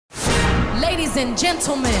Ladies and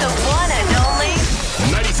gentlemen, the one and only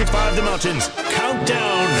 96.5 The Mountains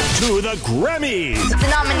countdown to the Grammys. The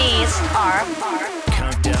nominees are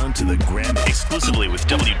Countdown to the Grammy exclusively with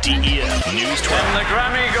WDEF News 12. And the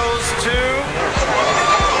Grammy goes to...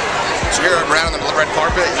 So here around the red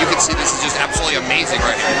carpet, you can see this is just absolutely amazing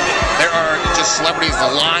right here. There are just celebrities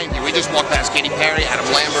lined. We just walked past Katy Perry, Adam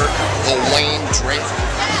Lambert, Lil Wayne, Drake.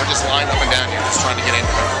 We're just lined up and down here, just trying to get into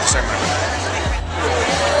the ceremony.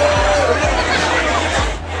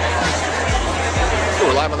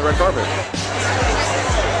 We're live on the red carpet.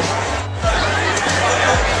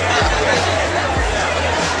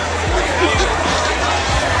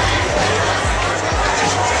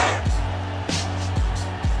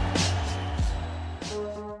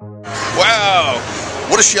 Wow,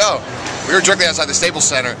 what a show. We were directly outside the Staples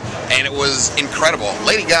Center, and it was incredible.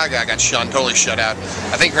 Lady Gaga got totally shut out.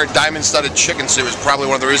 I think her diamond-studded chicken suit is probably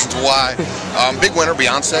one of the reasons why. Big winner,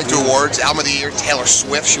 Beyonce, 2 awards. Album of the Year, Taylor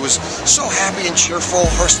Swift. She was so happy and cheerful.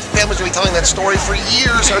 Her family's going to be telling that story for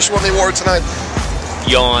years, how she won the award tonight.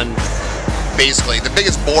 Yawn. Basically, the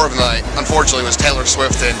biggest bore of the night, unfortunately, was Taylor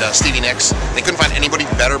Swift and Stevie Nicks. They couldn't find anybody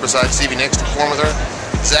better besides Stevie Nicks to perform with her.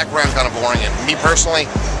 Zach Brown kind of boring, and me personally,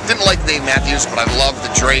 didn't like Dave Matthews, but I love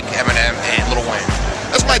the Drake, Eminem, and Lil Wayne.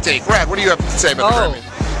 That's my take. Brad, what do you have to say about the Grammy?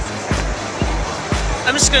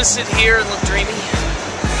 I'm just gonna sit here and look dreamy.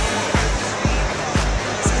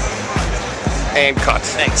 And cut.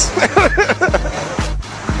 Thanks.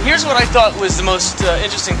 Here's what I thought was the most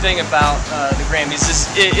interesting thing about the Grammys is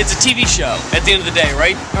it's a TV show at the end of the day,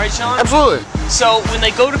 right? All right, Sean? Absolutely. So when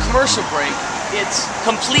they go to commercial break, it's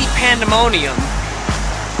complete pandemonium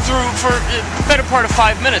for the better part of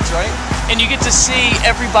 5 minutes, right? And you get to see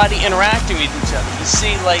everybody interacting with each other. You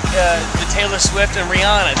see, like, the Taylor Swift and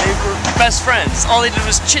Rihanna, they were best friends. All they did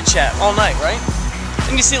was chit-chat all night, right?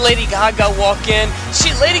 And you see Lady Gaga walk in.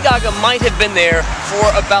 Lady Gaga might have been there for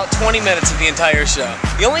about 20 minutes of the entire show.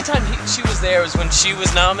 The only time she was there was when she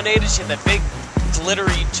was nominated. She had that big,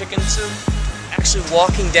 glittery chicken suit. Actually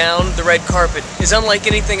walking down the red carpet is unlike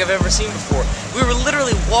anything I've ever seen before. We were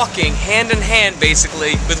literally walking hand in hand,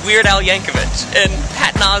 basically, with Weird Al Yankovic and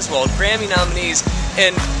Patton Oswalt, Grammy nominees,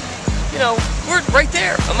 and, you know, we're right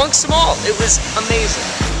there amongst them all. It was amazing.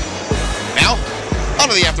 Now, on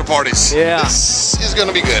to the after parties. Yeah. This is going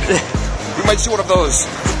to be good. We might see one of those.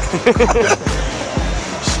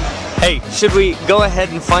 Hey, should we go ahead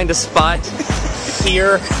and find a spot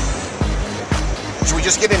here? Should we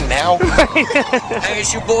just get in now? Hey,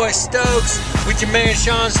 it's your boy Stokes with your man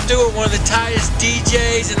Sean Stewart, one of the tightest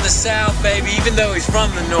DJs in the South, baby. Even though he's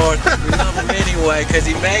from the North, we love him anyway, because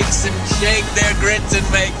he makes them shake their grits and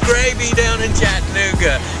make gravy down in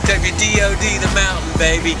Chattanooga. Take your DOD the mountain,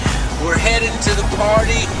 baby. We're heading to the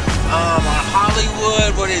party on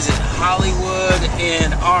Hollywood, what is it? Hollywood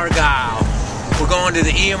and Argyle. We're going to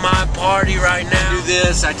the EMI party right now. Do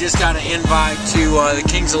this. I just got an invite to the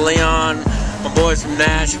Kings of Leon. My boys from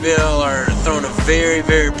Nashville are throwing a very,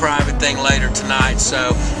 very private thing later tonight,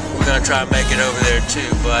 so we're going to try and make it over there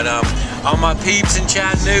too. But all my peeps in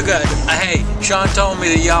Chattanooga, hey, Sean told me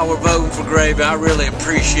that y'all were voting for Gravy. I really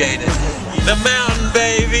appreciate it. The mountain,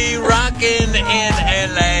 baby, rockin' in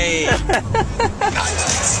LA.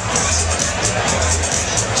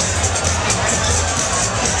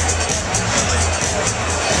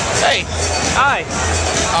 Hey. Hi.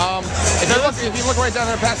 If you look right down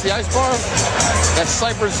there past the ice bar, that's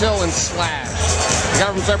Cypress Hill and Slash. The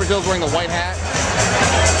guy from Cypress Hill is wearing the white hat.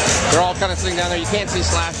 They're all kind of sitting down there. You can't see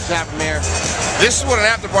Slash, it's half from here. This is what an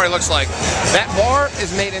after party looks like. That bar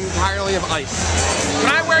is made entirely of ice.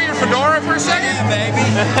 Can I wear your fedora for a second? Yeah, baby.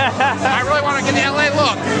 I really want to get the LA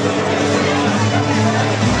look.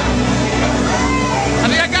 I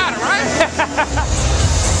think I got it, right?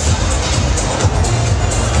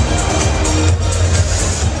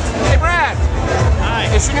 Hey, Brad. Hi.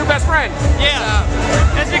 It's your new best friend. Yeah.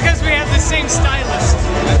 That's because we have the same stylist.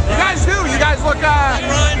 You guys do. You guys look,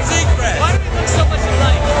 Ron Z.